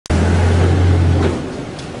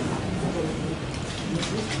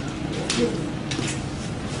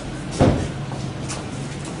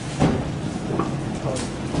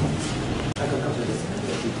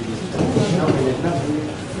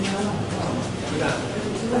You've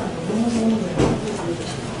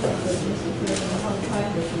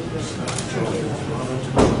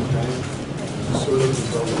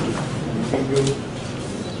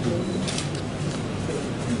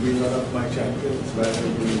been one of my champions, but I've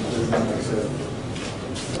been present myself.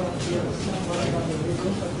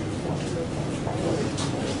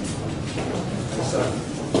 My son,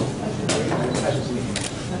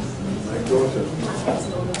 my daughter.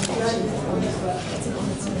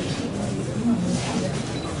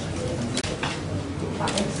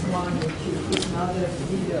 Ex-Commander Chief is now the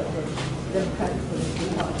leader of the Democratic Political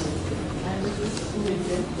Party, and it was to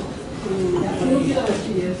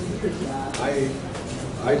 30 years in prison.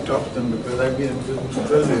 I taught them because I've been in prison for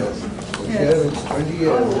 12 years. Yes. Here it's 20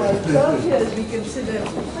 years. Oh, well, 12 years we consider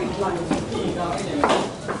quite long.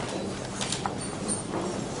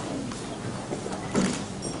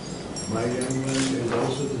 My young man is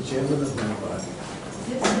also the chairman of my party.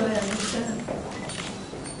 Yes, I understand.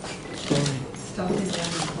 Started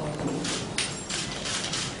young party.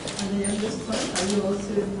 And the youngest one, are you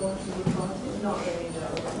also involved in the party? Not really, no.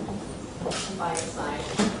 By your side.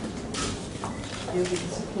 You'll be the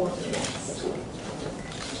supporter.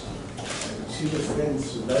 See the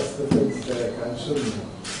fence, so that's the fence that I can't show you.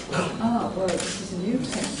 Ah, well, this is a new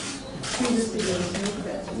fence. Previously there was no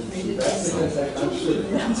fence, which made it That's the fence I can't show you.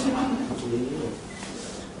 That's right.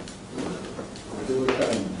 They were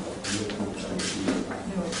trying.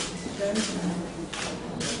 No, it's very fine.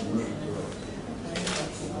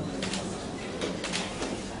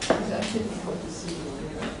 Because I didn't want to see you.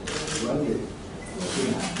 One day.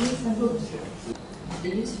 Yes, I hope so.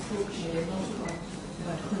 They used to talk to me a lot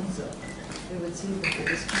about Hunza. They would say that there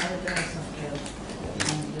was paradise up there,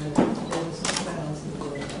 and there was somewhere else in the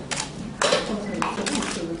world. Sometimes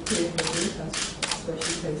people would claim that they have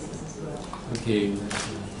special places as well. Okay.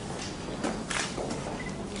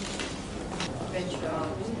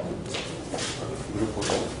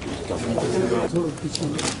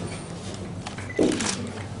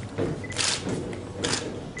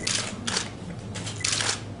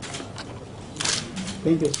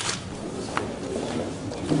 Thank you.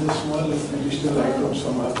 These are small traditional items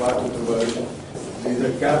from our part of the world. These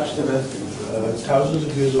are caps that are thousands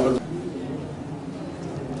of years old.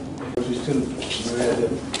 We still wear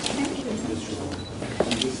them.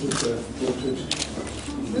 And this is a portrait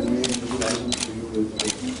we made in 2000 for you with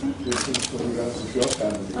different photographs of your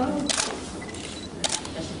family. Oh.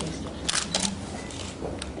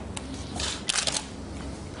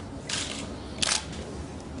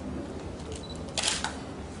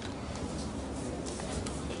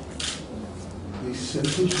 The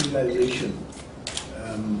central civilization,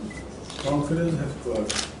 conquerors have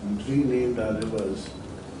renamed our rivers,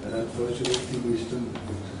 and unfortunately we still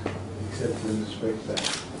accept and respect that.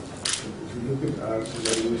 If you look at our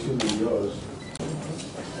civilization and yours,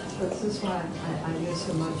 But this is why I knew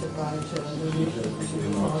so much about the relationship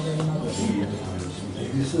between father and mother.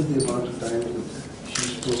 this is the amount of time that she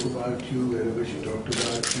spoke about you, wherever she talked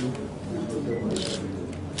about you.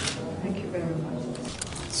 Thank you very much.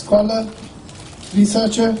 Scholar,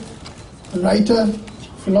 researcher, writer,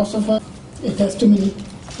 philosopher, a testimony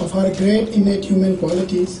of her great innate human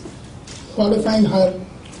qualities, qualifying her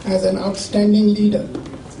as an outstanding leader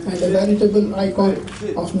and a veritable icon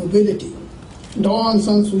of nobility.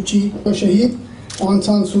 AungSanSuuKyi, Shaheed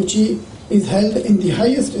AungSanSuuKyi, is held in the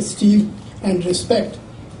highest esteem and respect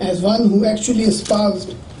as one who actually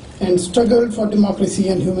espoused and struggled for democracy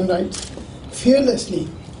and human rights, fearlessly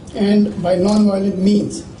and by non-violent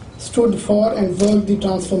means stood for and worked the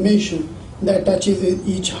transformation that touches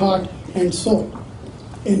each heart and soul.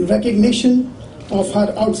 In recognition of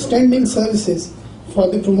her outstanding services for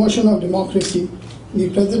the promotion of democracy, the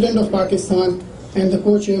President of Pakistan and the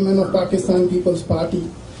co-chairman of Pakistan People's Party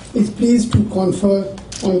is pleased to confer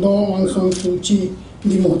on AungSanSuuKyi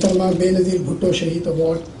the Mohtarma Benazir Bhutto Shaheed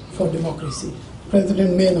Award for Democracy.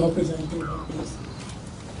 President may now present the award, please.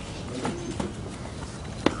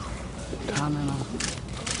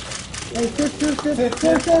 Hey, sit.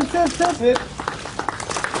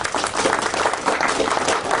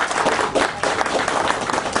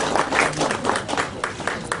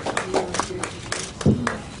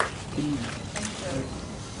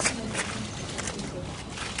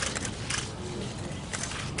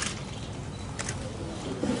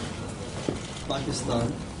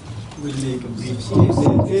 Pakistan will make a brief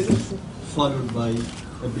statement followed by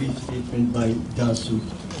a brief statement by Dasu,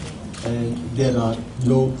 and there are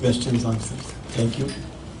no questions answered. Thank you.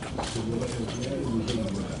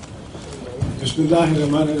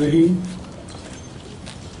 Bismillahirrahmanirrahim.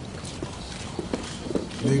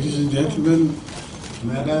 Ladies and gentlemen,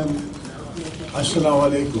 Madam, Assalamu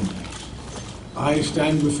alaikum. I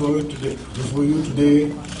stand before you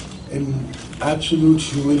today in absolute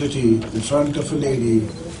humility in front of a lady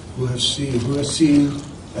who has seen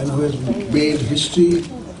and who has made history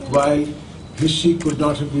while history could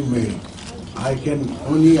not have been made. I can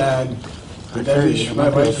only add that I wish my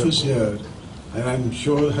wife was here, and I'm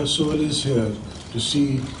sure her soul is here to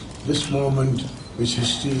see this moment which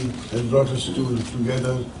history has brought us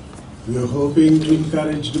together. We are hoping to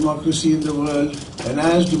encourage democracy in the world, and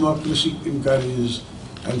as democracy encourages,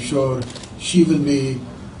 I'm sure she will be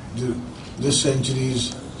this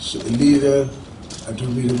century's leader to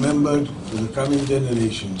be remembered for the coming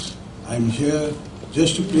generations. I'm here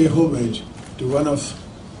just to pay homage to one of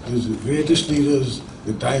the greatest leaders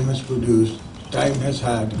the time has produced, time has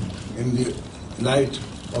had, in the light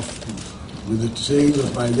of with the saying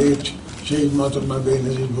of my late Sheikh Mahatma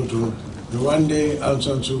Benazir Bhutto, that one day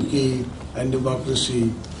AungSanSuuKyi and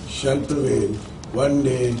democracy shall prevail. One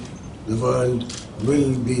day the world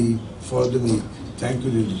will be for the meek. Thank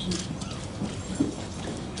you, ladies.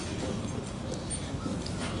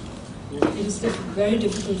 It is very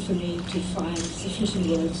difficult for me to find sufficient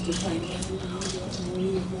words to thank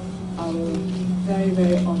our very,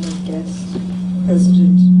 very honored guest,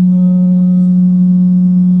 President,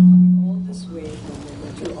 coming all this way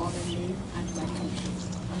to honor me and my country.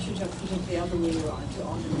 I should have put it the other way around, to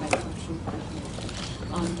honor my country.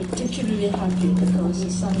 I'm particularly happy because the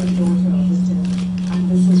son and daughter are with him, and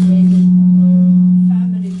this has made it a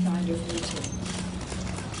family kind of meeting.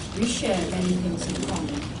 We share many things in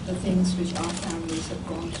common. The things which our families have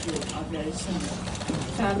gone through are very similar.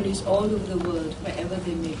 Families all over the world, wherever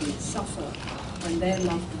they may be, suffer when their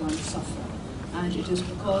loved ones suffer. And it is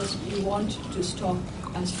because we want to stop,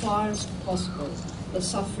 as far as possible, the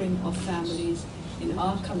suffering of families in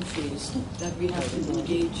our countries that we have been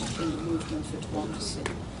engaged in the movement for democracy.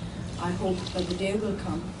 I hope that the day will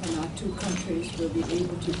come when our two countries will be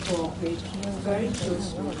able to cooperate very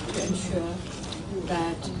closely to ensure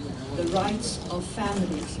that the rights of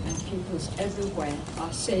families and peoples everywhere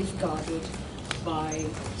are safeguarded by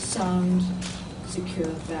sound,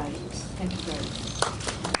 secure values. Thank you very much.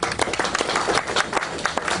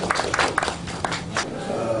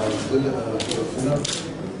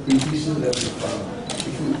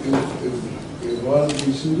 If you involve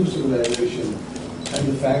the Hindu civilization and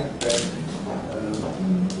the fact that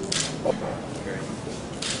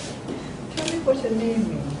tell me what your name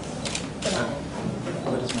means.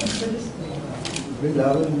 What is my name?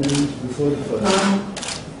 Bilal means before the first.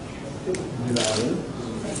 Bilal.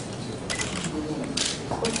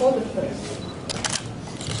 Before the first.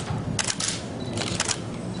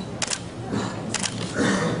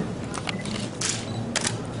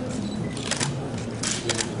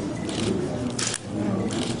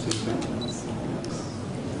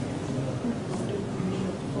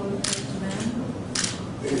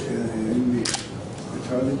 In the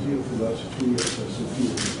mythology of philosophy of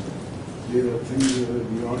Sufism, there are things that are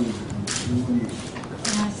beyond human.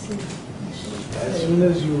 As soon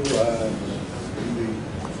as you are in the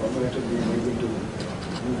format of being able to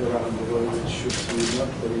move around the world, it should be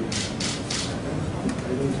not very.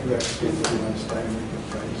 I don't think that takes very much time. We can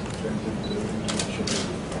try to translate the information that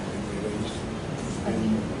can be raised.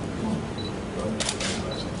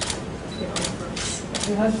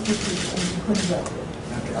 You have to speak in Punjabi.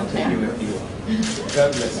 Okay, I'll take you with you. God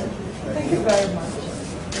bless you. Thank you very much.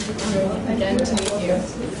 Again, to meet you.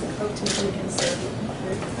 Hope to meet you again soon.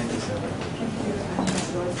 Thank you so much.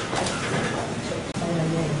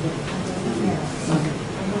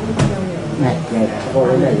 Này, này, cô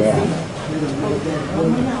đến đây vậy à?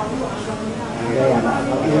 Đây à,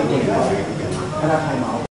 nó có cái gì? Nó là hai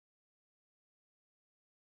mẫu.